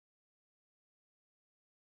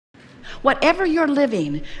Whatever you're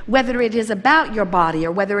living, whether it is about your body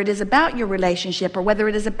or whether it is about your relationship or whether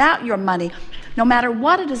it is about your money, no matter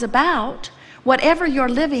what it is about, whatever you're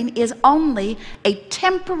living is only a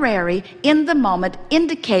temporary, in the moment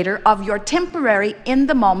indicator of your temporary, in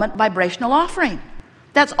the moment vibrational offering.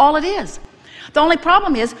 That's all it is. The only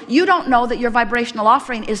problem is you don't know that your vibrational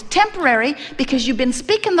offering is temporary because you've been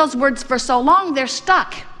speaking those words for so long, they're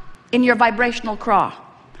stuck in your vibrational craw.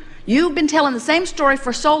 You've been telling the same story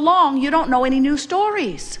for so long, you don't know any new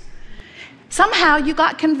stories. Somehow you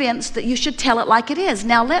got convinced that you should tell it like it is.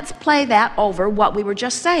 Now let's play that over, what we were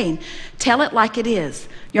just saying. Tell it like it is.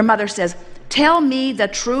 Your mother says, tell me the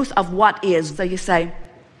truth of what is. So you say,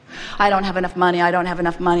 I don't have enough money, I don't have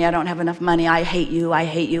enough money, I don't have enough money, I hate you, I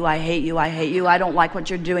hate you, I hate you, I hate you, I don't like what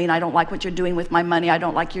you're doing, I don't like what you're doing with my money, I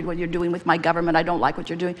don't like what you're doing with my government, I don't like what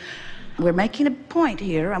you're doing. We're making a point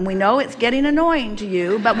here, and we know it's getting annoying to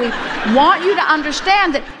you, but we want you to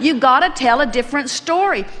understand that you got to tell a different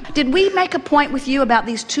story. Did we make a point with you about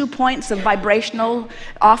these 2 points of vibrational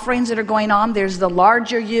offerings that are going on? There's the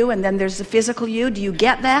larger you, and then there's the physical you. Do you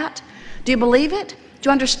get that? Do you believe it? Do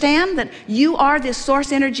you understand that you are this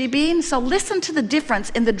source energy being? So listen to the difference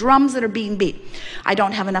in the drums that are being beat. I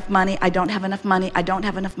don't have enough money, I don't have enough money, I don't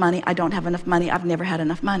have enough money, I don't have enough money, I've never had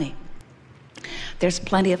enough money. There's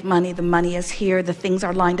plenty of money, the money is here, the things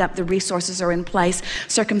are lined up, the resources are in place,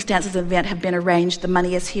 circumstances of event have been arranged, the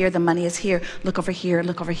money is here, the money is here, look over here,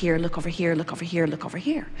 look over here, look over here, look over here, look over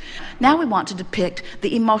here. Now we want to depict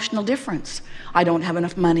the emotional difference. I don't have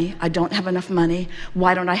enough money, I don't have enough money,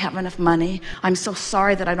 why don't I have enough money? I'm so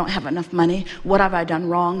sorry that I don't have enough money, what have I done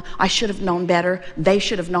wrong? I should have known better, they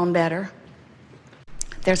should have known better.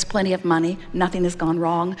 There's plenty of money, nothing has gone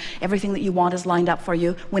wrong, everything that you want is lined up for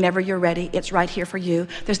you. Whenever you're ready, it's right here for you.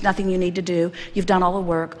 There's nothing you need to do, you've done all the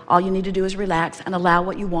work, all you need to do is relax and allow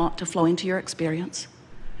what you want to flow into your experience.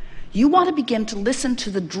 You want to begin to listen to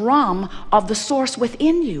the drum of the source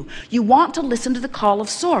within you. You want to listen to the call of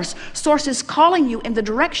source. Source is calling you in the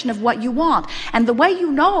direction of what you want. And the way you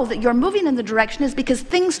know that you're moving in the direction is because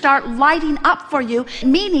things start lighting up for you,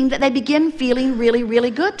 meaning that they begin feeling really, really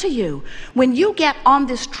good to you. When you get on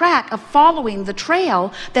this track of following the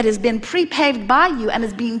trail that has been pre-paved by you and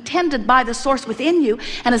is being tended by the source within you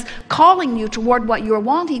and is calling you toward what you're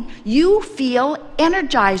wanting, you feel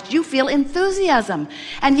energized, you feel enthusiasm.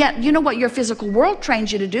 And yet, you know what your physical world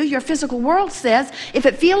trains you to do? Your physical world says, if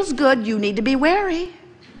it feels good, you need to be wary.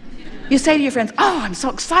 You say to your friends, oh, I'm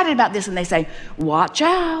so excited about this. And they say, watch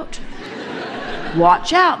out.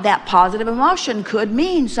 Watch out. That positive emotion could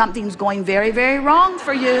mean something's going very, very wrong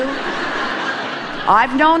for you.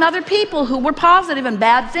 I've known other people who were positive and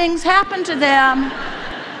bad things happened to them.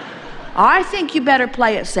 I think you better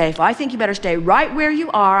play it safe. I think you better stay right where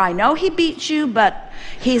you are. I know he beats you, but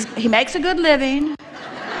he makes a good living.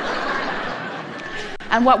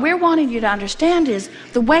 And what we're wanting you to understand is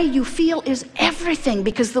the way you feel is everything,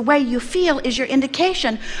 because the way you feel is your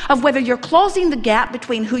indication of whether you're closing the gap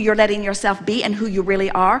between who you're letting yourself be and who you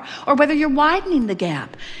really are, or whether you're widening the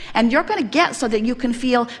gap. And you're going to get so that you can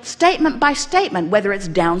feel statement by statement, whether it's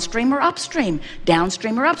downstream or upstream,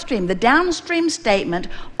 downstream or upstream. The downstream statement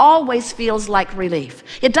always feels like relief.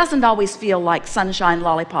 It doesn't always feel like sunshine,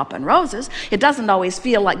 lollipop, and roses. It doesn't always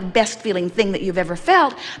feel like the best feeling thing that you've ever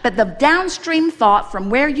felt, but the downstream thought from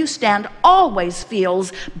where you stand always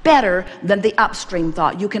feels better than the upstream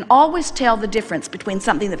thought. You can always tell the difference between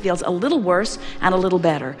something that feels a little worse and a little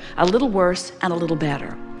better, a little worse and a little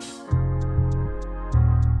better.